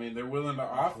knows? I mean, they're willing to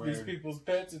off these people's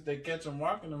pets if they catch them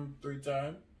walking them 3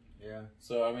 times. Yeah.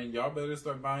 So, I mean, y'all better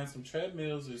start buying some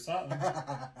treadmills or something.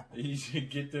 You should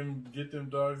get them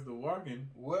dogs to walking.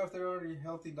 What if they're already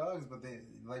healthy dogs, but they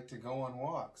like to go on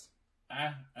walks?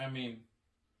 I mean,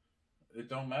 it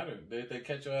don't matter. If they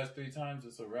catch your ass 3 times,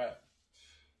 it's a wrap.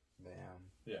 Damn.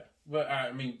 Yeah. But,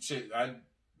 I mean, shit,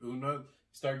 who knows?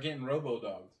 Start getting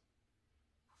robo-dogs.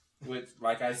 Which,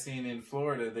 like I seen in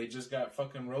Florida, they just got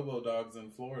fucking robo-dogs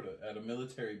in Florida at a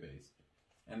military base.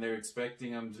 And they're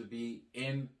expecting them to be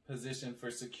in position for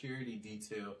security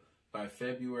detail by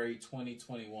February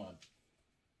 2021.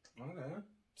 Okay.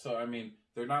 So, I mean,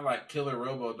 they're not like killer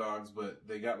robo-dogs, but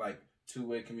they got like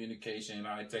 2-way communication,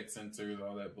 high-tech sensors,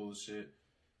 all that bullshit.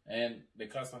 And they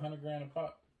cost $100,000 a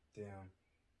pop. Damn.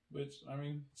 Which, I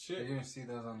mean, shit. You're going to see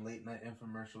those on late-night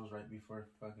infomercials right before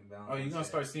fucking Valentine's Oh, you're going to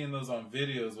start seeing those on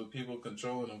videos with people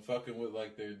controlling them, fucking with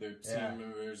like their team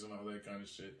members and all that kind of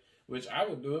shit. Which I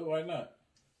would do it, why not?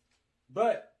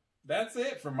 But that's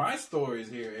it for my stories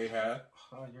here, Ahab.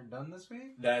 Oh, you're done this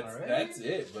week? That's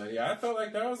it, buddy. I felt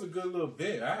like that was a good little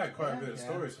bit. I had quite a bit of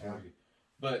stories for you.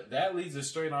 But that leads us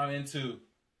straight on into...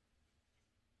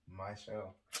 my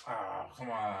show. Oh, come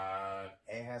on.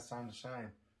 A has time to shine.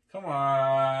 Come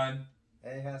on.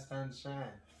 A has time to shine.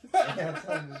 A has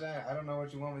time to shine. I don't know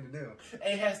what you want me to do.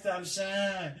 A has time to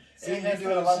shine. See, you do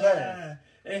it a lot better.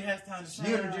 A has time to shine.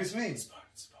 You introduce me.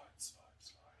 Sports.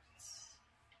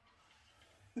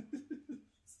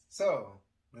 So,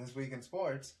 this week in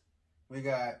sports, we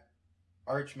got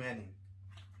Arch Manning.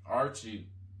 Archie.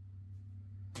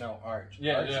 No, Arch.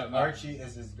 Yeah, Archie. yeah. No. Archie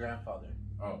is his grandfather.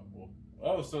 Oh, well.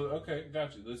 Oh, so, okay,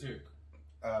 got you. Let's hear it.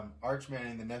 Arch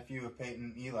Manning, the nephew of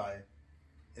Peyton Eli,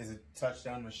 is a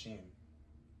touchdown machine.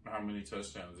 How many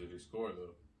touchdowns did he score,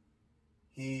 though?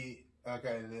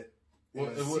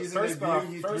 First off,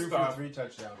 he threw for 3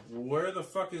 touchdowns. Where the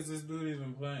fuck is this dude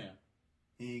even playing?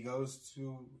 He goes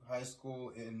to high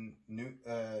school in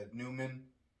Newman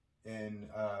in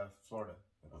Florida.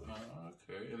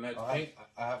 Okay. And that's I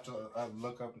have to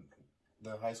look up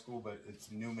the high school, but it's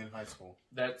Newman High School.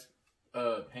 That's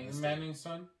Peyton Manning's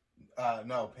son?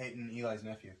 No, Peyton Eli's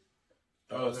nephew.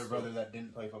 The other brother that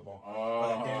didn't play football.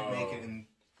 But didn't make it in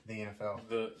the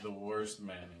NFL. The worst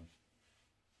Manning.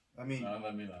 I mean... No,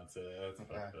 let me not say that. That's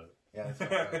fucked up. Yeah, that's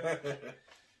fucked up.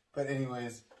 But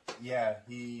anyways, yeah,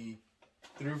 he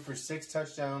threw for 6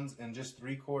 touchdowns in just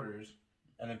 3 quarters,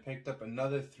 and then picked up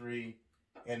another 3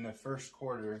 in the first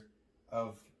quarter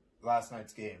of last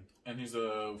night's game. And he's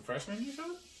a freshman, you said?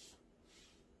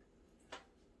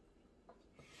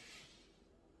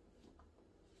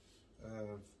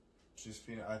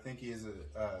 I think he is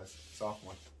a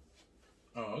sophomore.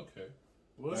 Oh, okay.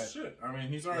 Well, shit. I mean,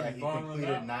 he's already he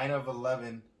completed 9 of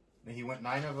 11. He went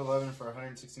 9 of 11 for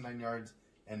 169 yards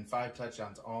and 5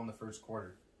 touchdowns all in the first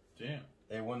quarter. Damn.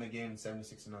 They won the game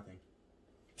 76-0.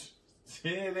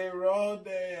 Yeah, they rolled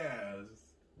their ass.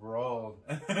 Rolled.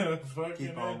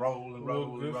 Keep on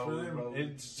rolling.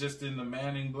 It's just in the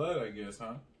Manning blood, I guess,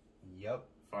 huh? Yep.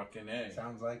 Fucking A.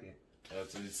 Sounds like it.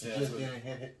 That's what it says.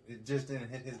 It just didn't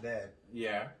hit his dad.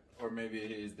 Yeah. Or maybe it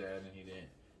hit his dad and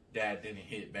Dad didn't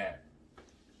hit back.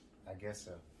 I guess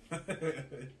so.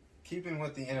 Keeping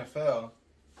with the NFL,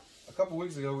 a couple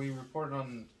weeks ago we reported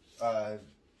on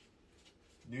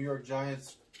New York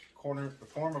Giants former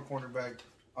cornerback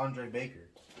Andre Baker.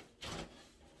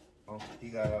 Oh, he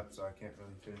got up, so I can't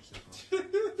really finish this one.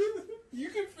 You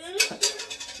can finish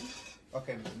it.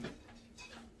 Okay.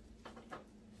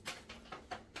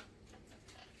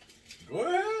 Go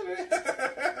ahead.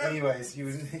 Anyways, he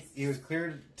was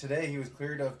cleared today. He was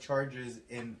cleared of charges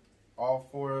in all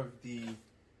 4 of the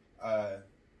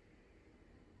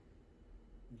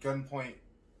gunpoint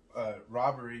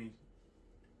robbery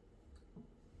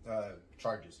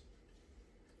charges.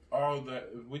 Oh,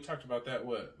 we talked about that.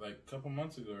 What, like a couple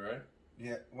months ago, right?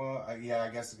 Yeah. Well, I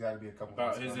guess it's got to be a couple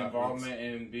about months his ago, involvement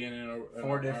in being in a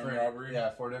 4 different armed robbery.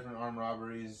 Yeah, 4 different armed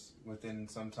robberies within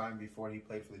some time before he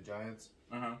played for the Giants.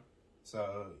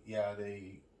 So yeah,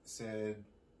 they said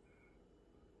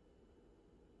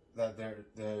that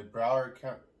the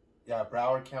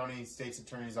Broward County State's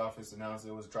Attorney's Office announced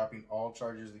it was dropping all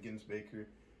charges against Baker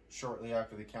shortly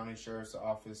after the county sheriff's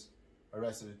office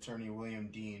arrested attorney William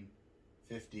Dean,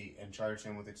 50, and charged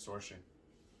him with extortion.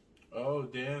 Oh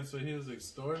damn! So he was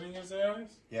extorting his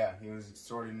ass? Yeah, he was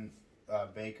extorting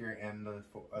Baker and the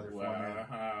other 4 men.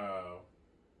 Wow,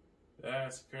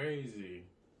 that's crazy.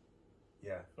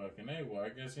 Yeah. Fucking A. Well, I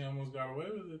guess he almost got away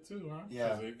with it too, huh?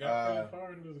 Yeah. It got pretty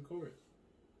far into the court.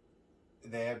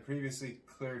 They had previously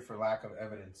cleared for lack of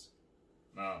evidence.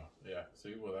 Oh, yeah.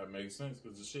 See, well, that makes sense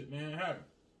because the shit didn't happen.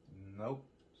 Nope.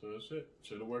 So shit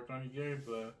should have worked on your game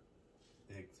plan.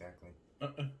 Exactly.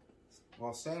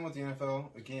 Well, staying with the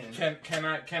NFL again.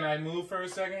 Can I move for a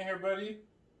second here, buddy?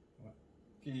 What?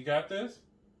 You got this?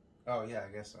 Oh yeah,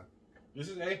 I guess so. This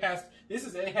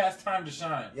is Ahaz time to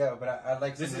shine. Yeah, but I'd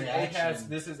like this some is reaction.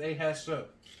 This is Ahaz show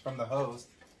from the host.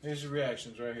 Here's your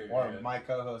reactions right here. Or my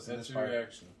co-host. That's your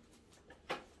reaction.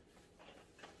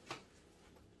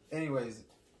 Anyways,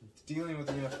 dealing with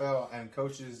the NFL and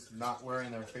coaches not wearing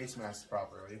their face masks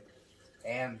properly,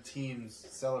 and teams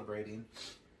celebrating,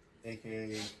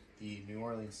 aka the New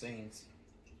Orleans Saints.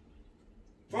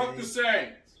 Fuck the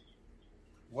Saints.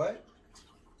 What?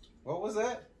 What was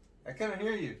that? I couldn't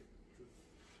hear you.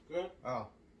 Good. Oh,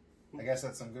 I guess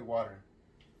that's some good water.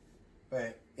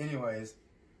 But anyways,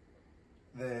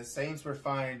 the Saints were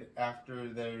fined after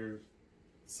their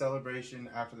celebration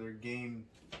after their game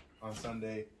on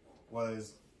Sunday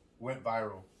went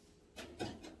viral,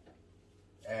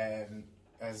 and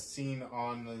as seen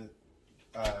on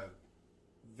the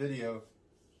video,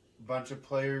 a bunch of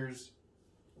players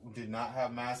did not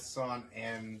have masks on,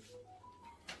 and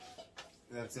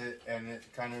that's it. And it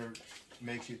kind of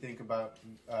makes you think about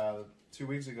 2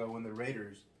 weeks ago when the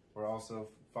Raiders were also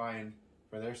fined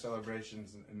for their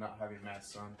celebrations and not having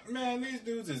masks on. Man, these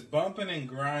dudes is bumping and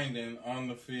grinding on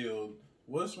the field.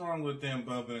 What's wrong with them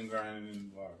bumping and grinding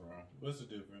in the locker room? What's the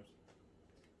difference?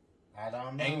 I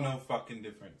don't know. Ain't no fucking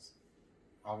difference.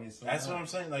 Obviously, that's what I'm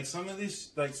saying. Like some of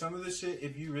this shit,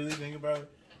 if you really think about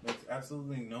it, makes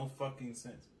absolutely no fucking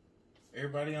sense.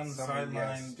 Everybody on the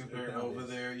sideline, they're over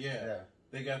there. Yeah,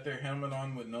 they got their helmet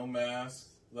on with no mask.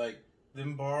 Like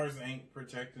them bars ain't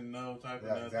protecting no type of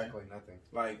nothing. Exactly nothing.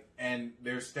 Like, and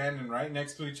they're standing right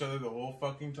next to each other the whole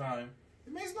fucking time.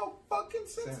 It makes no fucking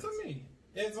sense to me.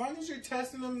 As long as you're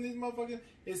testing them, these motherfuckers,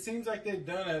 it seems like they've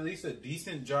done at least a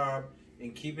decent job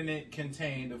in keeping it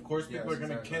contained. Of course, people are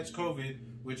going to catch COVID,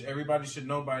 which everybody should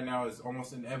know by now is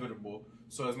almost inevitable.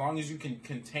 So as long as you can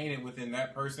contain it within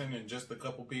that person and just a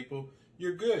couple people,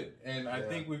 you're good. And I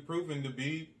think we've proven to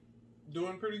be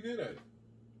doing pretty good at it.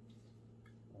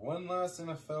 One last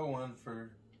NFL one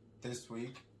for this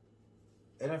week.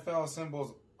 NFL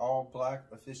assembles all-black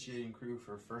officiating crew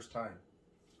for first time.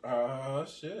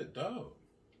 Shit, dope.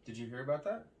 Did you hear about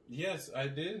that? Yes, I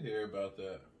did hear about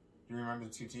that. Do you remember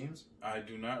the 2 teams? I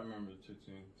do not remember the 2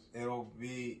 teams.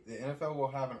 The NFL will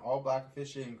have an all-black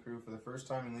officiating crew for the first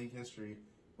time in league history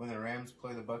when the Rams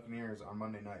play the Buccaneers on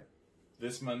Monday night.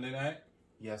 This Monday night?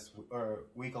 Yes, or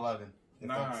week 11.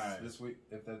 Nice. This week,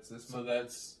 if that's this so month.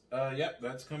 that's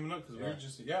that's coming up because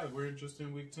we're just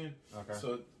in week 10. Okay.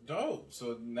 So dope.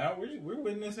 So now we're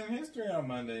witnessing history on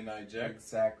Monday night, Jack.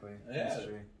 Exactly. Yeah,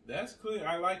 history. That's clear.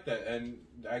 I like that, and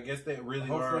I guess they really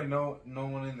hopefully no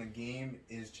one in the game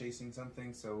is chasing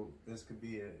something, so this could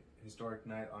be a historic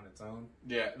night on its own.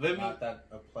 Yeah, not that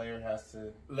a player has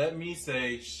to. Let me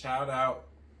say, shout out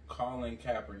Colin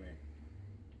Kaepernick,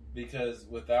 because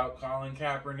without Colin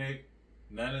Kaepernick,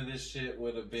 none of this shit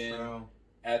would have been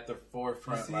at the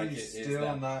forefront like it is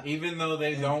now. Even though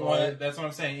they don't want to, that's what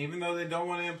I'm saying. Even though they don't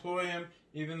want to employ him,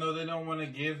 even though they don't want to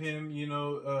give him,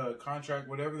 contract,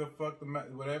 whatever the fuck,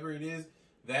 whatever it is,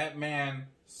 that man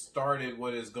started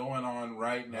what is going on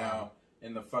right now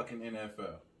in the fucking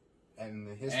NFL. And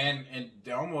and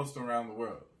almost around the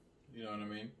world. You know what I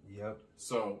mean? Yep.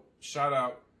 So, shout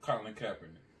out Colin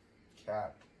Kaepernick.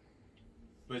 cap.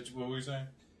 But what were you saying?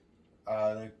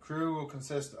 The crew will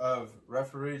consist of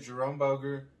referee Jerome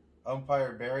Boger,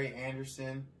 umpire Barry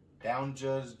Anderson, down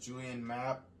judge Julian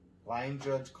Mapp, line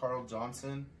judge Carl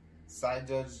Johnson, side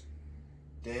judge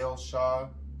Dale Shaw,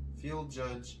 field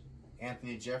judge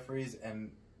Anthony Jeffries,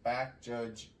 and back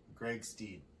judge Greg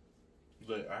Steed.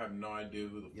 Look, I have no idea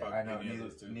who the fuck I know, any of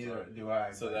those dudes neither are. do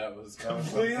I. So that was some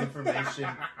information.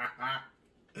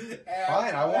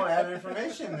 Fine, I won't add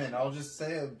information then. I'll just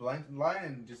say a blank line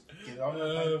and just get on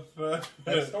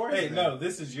that story. Hey, no,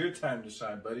 this is your time to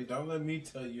shine, buddy. Don't let me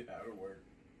tell you how to work.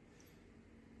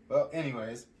 Well,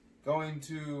 anyways, going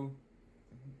to,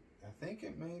 I think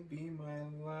it may be my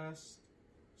last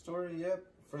story yet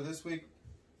for this week.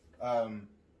 The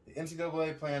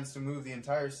NCAA plans to move the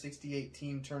entire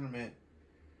 68-team tournament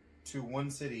to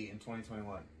one city in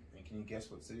 2021. And can you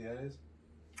guess what city that is?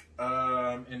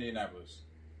 Indianapolis.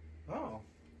 Oh.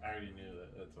 I already knew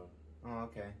that, that's all. Oh,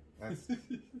 okay. That's,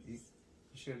 you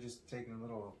should have just taken a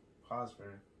little pause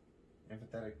for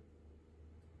empathetic.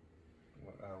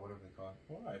 Whatever they call it.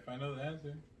 Why? If I know the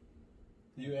answer.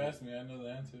 You asked me, I know the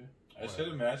answer. I should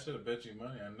have bet you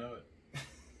money, I know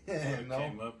it. No.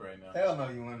 Came up right now. Hell no,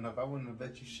 you wouldn't have. I wouldn't have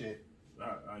bet you shit.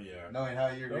 Yeah. Knowing how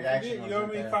your Don't reaction forget,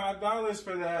 was. you owe me $5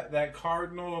 for that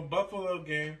Cardinal Buffalo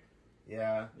game.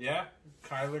 Yeah. Yeah.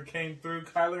 Kyler came through.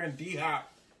 Kyler and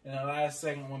D-Hop in the last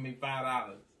second won me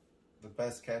 $5. The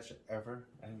best catch ever.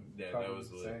 Yeah, that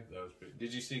was lit. That was pretty.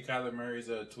 Did you see Kyler Murray's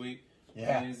tweet?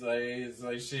 Yeah. And he's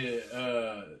like, shit,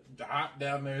 hop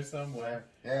down there somewhere.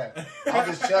 Yeah. I'll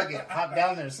just chug it. Hop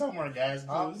down there somewhere, guys.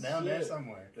 Hop down there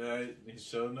somewhere. He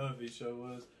sure enough, he sure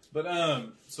was. But,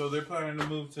 so they're planning to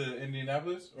move to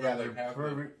Indianapolis? Or yeah, like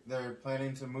they're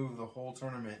planning to move the whole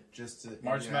tournament just to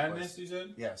March Madness, you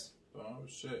said? Yes. Oh,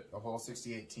 shit. The whole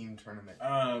 68-team tournament.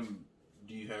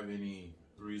 Do you have any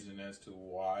reason as to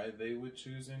why they would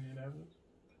choose Indianapolis?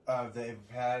 They've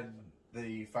had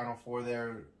the Final Four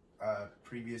there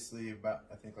previously about,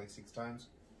 I think, like 6 times.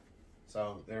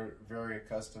 So they're very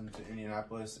accustomed to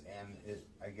Indianapolis, and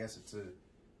I guess it's a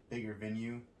bigger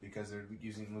venue because they're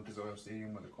using Lucas Oil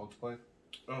Stadium where the Colts play.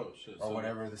 Oh, shit. Or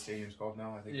whatever the stadium's called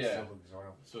now. I think it's still Lucas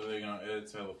Oil. So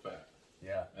it's hella fat.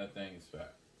 Yeah. That thing is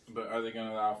fat. But are they going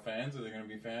to allow fans? Are there going to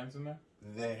be fans in there?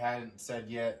 They hadn't said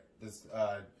yet. This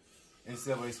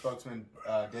NCAA spokesman,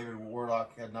 David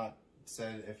Warlock, had not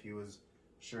said if he was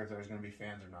sure if there was going to be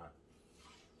fans or not.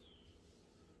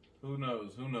 Who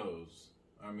knows? Who knows?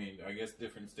 I mean, I guess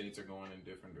different states are going in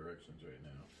different directions right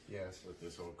now. Yes. With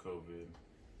this whole COVID.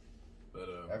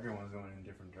 But everyone's going in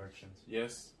different directions.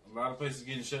 Yes. A lot of places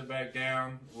getting shut back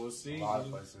down. We'll see. A lot of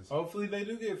places. Hopefully they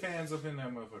do get fans up in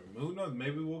that motherfucker. Who knows?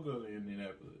 Maybe we'll go to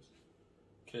Indianapolis.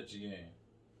 Catch a game.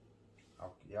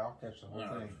 I'll catch the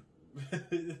whole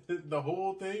thing. The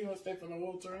whole thing? You want to stay for the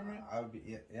whole tournament? I'll be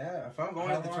yeah. If I'm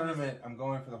going to the tournament, I'm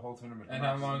going for the whole tournament. And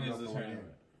how long is the tournament?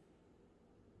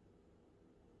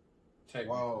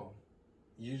 Well,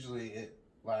 usually it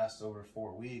lasts over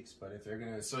 4 weeks, but if they're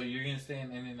gonna, so you're gonna stay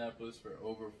in Indianapolis for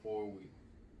over 4 weeks.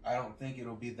 I don't think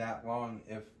it'll be that long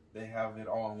if they have it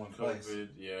all in one place.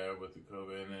 Yeah, with the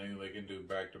COVID, and then they can do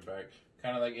back to back,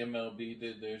 kind of like MLB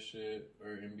did their shit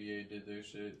or NBA did their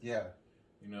shit. Yeah.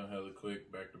 You know, hella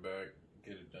quick, back to back,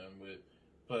 get it done with.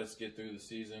 Plus, get through the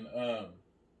season.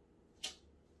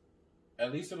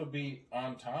 At least it'll be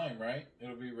on time, right?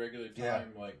 It'll be regular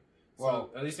time, like. Well,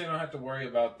 so at least they don't have to worry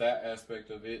about that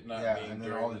aspect of it not being and then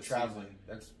during all the traveling. Season.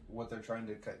 That's what they're trying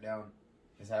to cut down,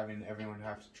 is having everyone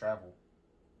have to travel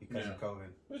because of COVID.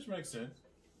 Which makes sense.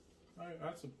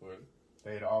 I support it.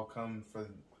 They'd all come for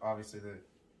obviously the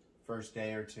first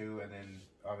day or two, and then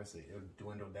obviously it would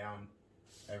dwindle down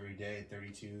every day,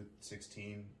 32,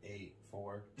 16, 8,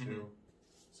 4, 2. Mm-hmm.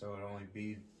 So it'd only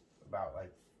be about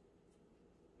like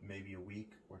maybe a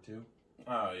week or 2.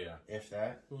 Oh, yeah. If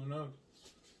that. Who knows?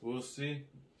 We'll see.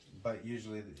 But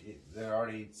usually they're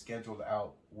already scheduled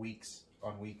out weeks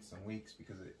on weeks on weeks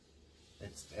because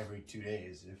it's every 2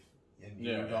 days.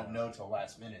 You don't know till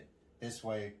last minute. This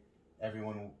way,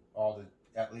 everyone,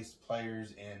 at least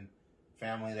players and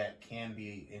family that can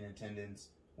be in attendance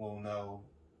will know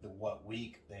what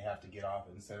week they have to get off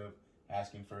instead of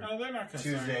asking for they're not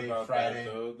concerned Tuesday, about Friday.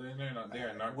 That, though. They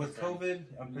are not with concerned. COVID.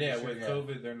 I'm pretty sure, with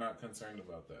COVID, they're not concerned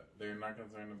about that. They're not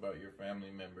concerned about your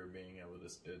family member being able to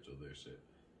schedule their shit.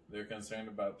 They're concerned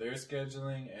about their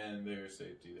scheduling and their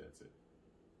safety. That's it.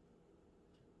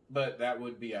 But that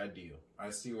would be ideal. I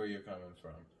see where you're coming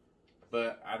from,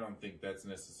 but I don't think that's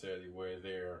necessarily where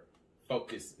their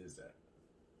focus is at.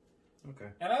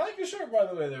 Okay. And I like your shirt, by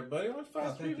the way, there, buddy. What's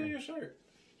fast speed in your shirt?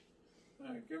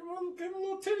 Right, give him a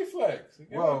little titty flex.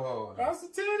 Whoa. Pass the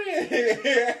titty.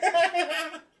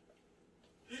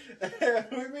 What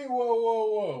do you mean,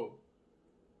 whoa?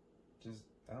 Just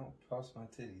don't post my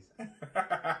titties.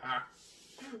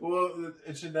 Well,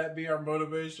 should that be our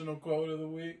motivational quote of the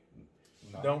week?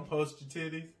 No. Don't post your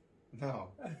titties? No.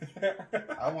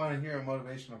 I want to hear a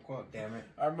motivational quote, damn it.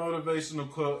 Our motivational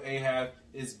quote, Ahab,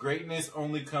 is greatness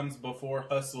only comes before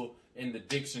hustle in the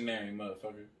dictionary,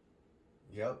 motherfucker.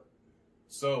 Yep.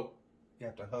 So, you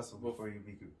have to hustle before you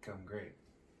become great.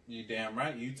 You damn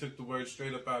right. You took the words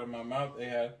straight up out of my mouth,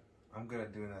 Ahab. I'm good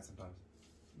at doing that sometimes.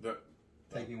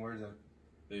 Taking words out.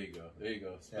 There you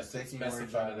go. Specify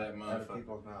that motherfucker. Out of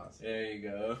people's mouths. There you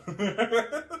go.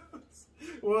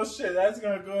 Well, shit, that's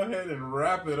going to go ahead and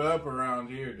wrap it up around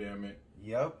here, damn it.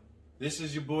 Yep. This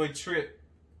is your boy, Trip.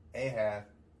 Ahab.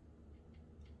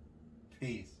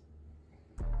 Peace.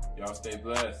 Y'all stay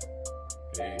blessed.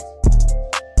 Peace.